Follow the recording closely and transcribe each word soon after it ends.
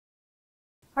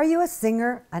Are you a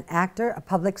singer, an actor, a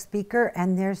public speaker,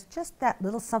 and there's just that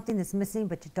little something that's missing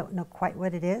but you don't know quite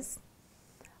what it is?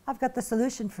 I've got the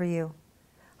solution for you.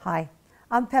 Hi,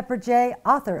 I'm Pepper Jay,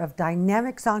 author of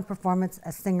Dynamic Song Performance,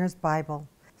 A Singer's Bible.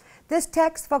 This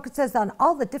text focuses on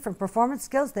all the different performance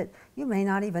skills that you may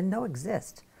not even know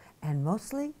exist, and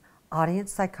mostly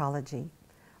audience psychology.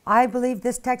 I believe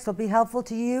this text will be helpful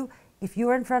to you if you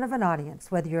are in front of an audience,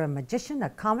 whether you're a magician, a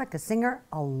comic, a singer,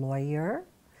 a lawyer.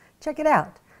 Check it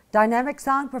out. Dynamic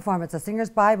Song Performance, A Singer's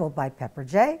Bible by Pepper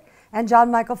Jay and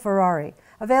John Michael Ferrari.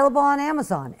 Available on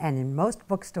Amazon and in most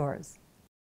bookstores.